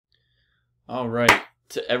All right,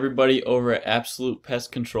 to everybody over at Absolute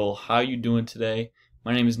Pest Control, how you doing today?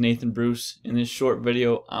 My name is Nathan Bruce. In this short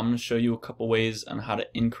video, I'm going to show you a couple ways on how to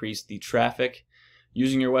increase the traffic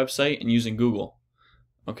using your website and using Google.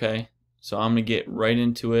 Okay, so I'm going to get right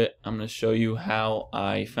into it. I'm going to show you how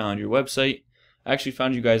I found your website. I actually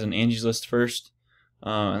found you guys on Angie's List first,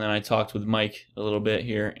 and then I talked with Mike a little bit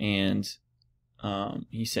here, and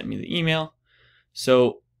he sent me the email.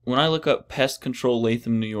 So when I look up Pest Control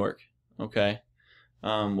Latham, New York, okay,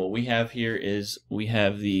 what we have here is we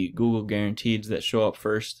have the Google guaranteeds that show up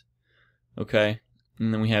first, okay,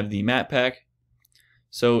 and then we have the map pack.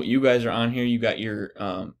 So you guys are on here. You got your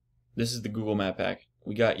this is the Google map pack.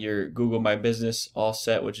 We got your Google My Business all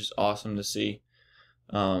set, which is awesome to see.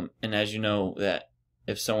 And as you know, that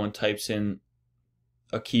if someone types in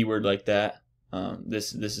a keyword like that,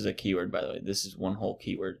 this is a keyword, by the way. This is one whole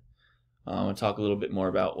keyword. I'm going to talk a little bit more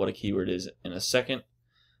about what a keyword is in a second.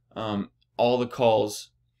 All the calls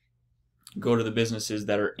go to the businesses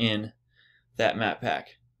that are in that map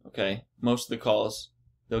pack. Okay, most of the calls,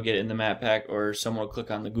 they'll get it in the map pack, or someone will click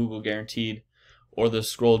on the Google guaranteed, or they'll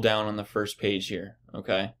scroll down on the first page here.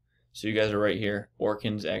 Okay, so you guys are right here.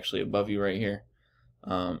 Orkin's actually above you right here.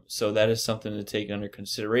 So that is something to take under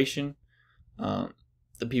consideration.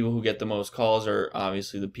 The people who get the most calls are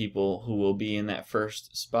obviously the people who will be in that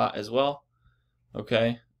first spot as well.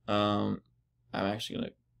 Okay, I'm actually going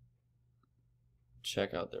to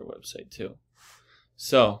check out their website too.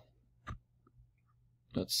 So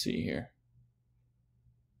let's see here.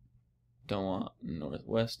 Don't want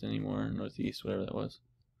Northwest anymore, Northeast, whatever that was.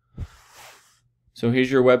 So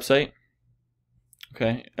here's your website.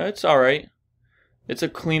 Okay, it's alright. It's a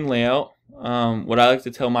clean layout. What I like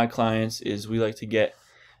to tell my clients is we like to get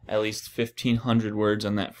at least 1,500 words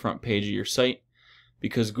on that front page of your site,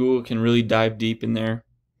 because Google can really dive deep in there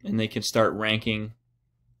and they can start ranking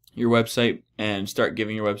your website and start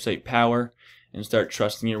giving your website power and start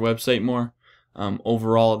trusting your website more.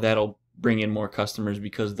 Overall, that'll bring in more customers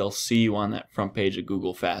because they'll see you on that front page of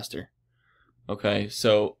Google faster. Okay,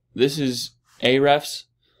 so this is Ahrefs.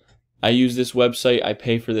 I use this website. I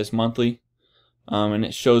pay for this monthly, and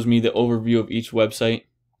it shows me the overview of each website.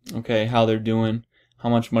 Okay, how they're doing, how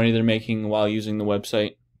much money they're making while using the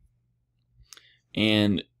website,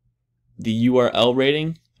 and the URL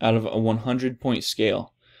rating out of a 100-point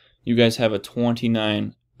scale. You guys have a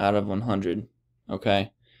 29 out of 100,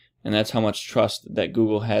 okay? And that's how much trust that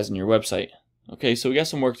Google has in your website. Okay, so we got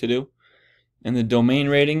some work to do. And the domain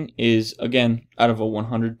rating is, again, out of a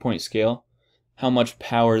 100-point scale, how much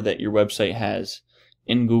power that your website has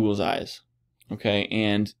in Google's eyes. Okay,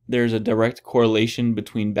 and there's a direct correlation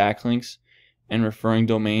between backlinks and referring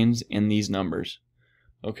domains in these numbers.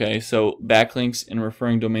 Okay, so backlinks and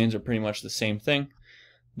referring domains are pretty much the same thing.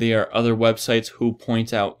 They are other websites who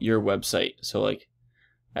point out your website. So like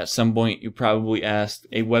at some point you probably asked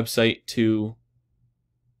a website to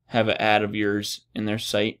have an ad of yours in their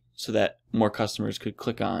site so that more customers could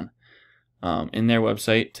click on in their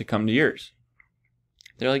website to come to yours.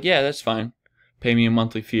 They're like, yeah, that's fine. Pay me a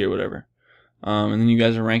monthly fee or whatever. And then you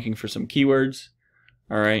guys are ranking for some keywords.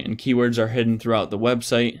 Alright, and keywords are hidden throughout the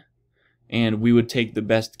website. And we would take the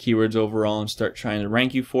best keywords overall and start trying to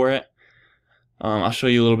rank you for it. I'll show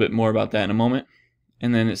you a little bit more about that in a moment.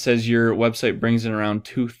 And then it says your website brings in around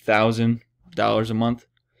 $2,000 a month,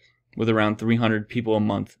 with around 300 people a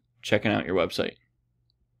month checking out your website.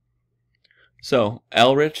 So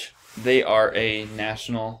Elrich, they are a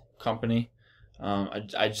national company.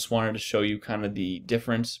 I just wanted to show you kind of the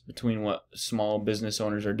difference between what small business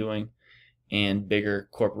owners are doing and bigger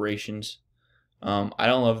corporations. I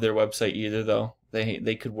don't love their website either, though.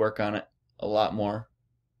 They could work on it a lot more.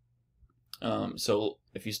 So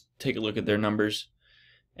if you take a look at their numbers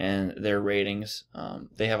and their ratings,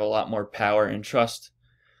 they have a lot more power and trust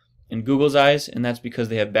in Google's eyes, and that's because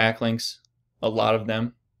they have backlinks, a lot of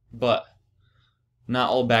them, but not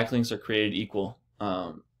all backlinks are created equal.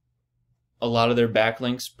 A lot of their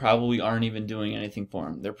backlinks probably aren't even doing anything for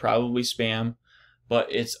them. They're probably spam, but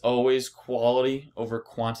it's always quality over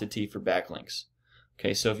quantity for backlinks.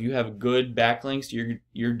 Okay, so if you have good backlinks,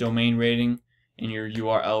 your domain rating and your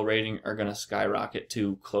URL rating are going to skyrocket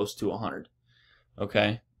to close to 100.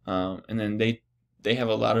 Okay, and then they have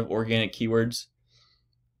a lot of organic keywords.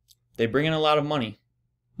 They bring in a lot of money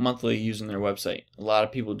monthly using their website. A lot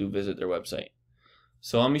of people do visit their website.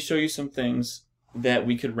 So let me show you some things that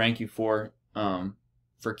we could rank you for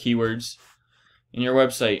keywords in your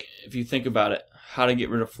website. If you think about it, how to get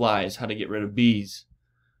rid of flies, how to get rid of bees,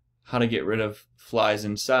 how to get rid of flies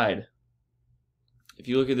inside. If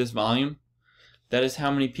you look at this volume, that is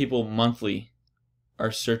how many people monthly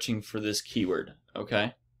are searching for this keyword,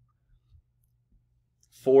 okay?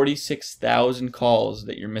 46,000 calls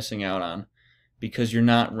that you're missing out on because you're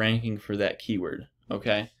not ranking for that keyword,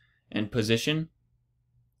 okay? And position,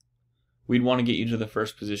 we'd want to get you to the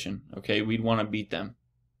first position, okay? We'd want to beat them.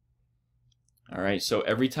 All right, so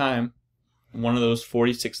every time one of those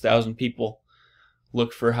 46,000 people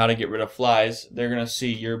look for how to get rid of flies, they're going to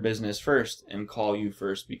see your business first and call you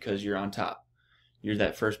first because you're on top. You're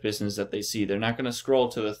that first business that they see. They're not going to scroll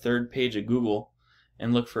to the third page of Google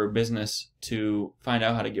and look for a business to find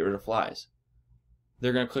out how to get rid of flies.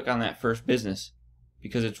 They're going to click on that first business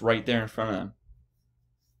because it's right there in front of them.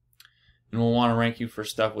 And we'll want to rank you for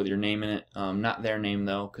stuff with your name in it. Not their name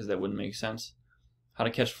though, because that wouldn't make sense. How to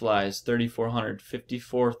catch flies, 3,400,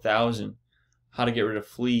 54,000. How to get rid of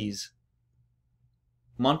fleas.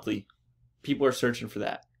 Monthly. People are searching for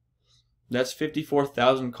that. That's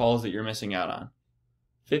 54,000 calls that you're missing out on.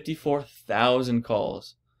 54,000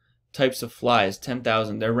 calls. Types of flies,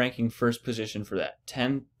 10,000. They're ranking first position for that.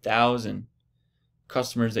 10,000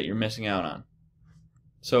 customers that you're missing out on.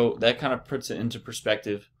 So that kind of puts it into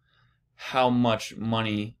perspective how much more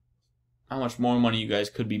money you guys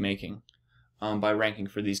could be making by ranking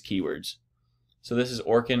for these keywords. So this is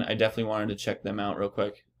Orkin. I definitely wanted to check them out real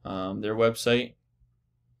quick. Their website,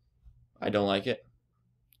 I don't like it.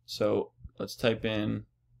 So let's type in,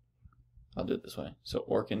 I'll do it this way. So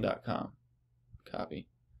orkin.com, copy.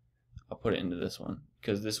 I'll put it into this one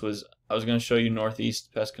because this was, I was going to show you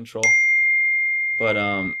Northeast Pest Control, but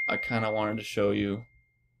I kind of wanted to show you,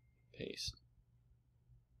 paste,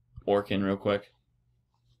 Orkin real quick.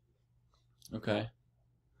 Okay,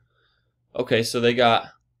 so they got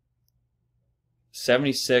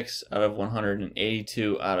 76 out of 100 and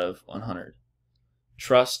 82 out of 100.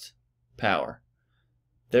 Trust, power.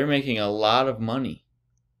 They're making a lot of money.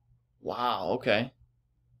 Wow, okay.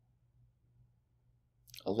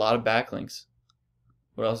 A lot of backlinks.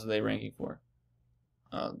 What else are they ranking for?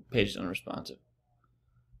 Page is unresponsive.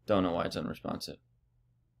 Don't know why it's unresponsive.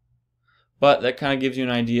 But that kind of gives you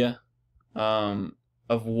an idea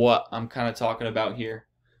of what I'm kind of talking about here.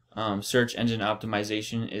 Search engine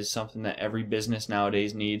optimization is something that every business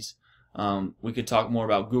nowadays needs. We could talk more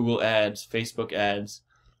about Google ads, Facebook ads,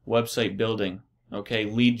 website building, okay,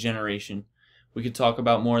 lead generation. We could talk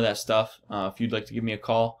about more of that stuff. If you'd like to give me a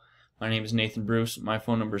call, my name is Nathan Bruce. My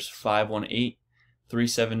phone number is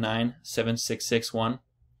 518-379-7661.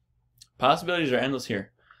 Possibilities are endless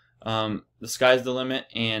here. The sky's the limit,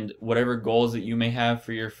 and whatever goals that you may have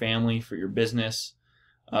for your family, for your business,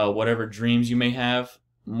 whatever dreams you may have,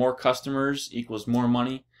 more customers equals more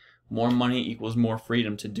money equals more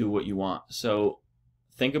freedom to do what you want. So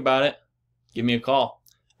think about it. Give me a call.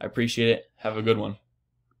 I appreciate it. Have a good one.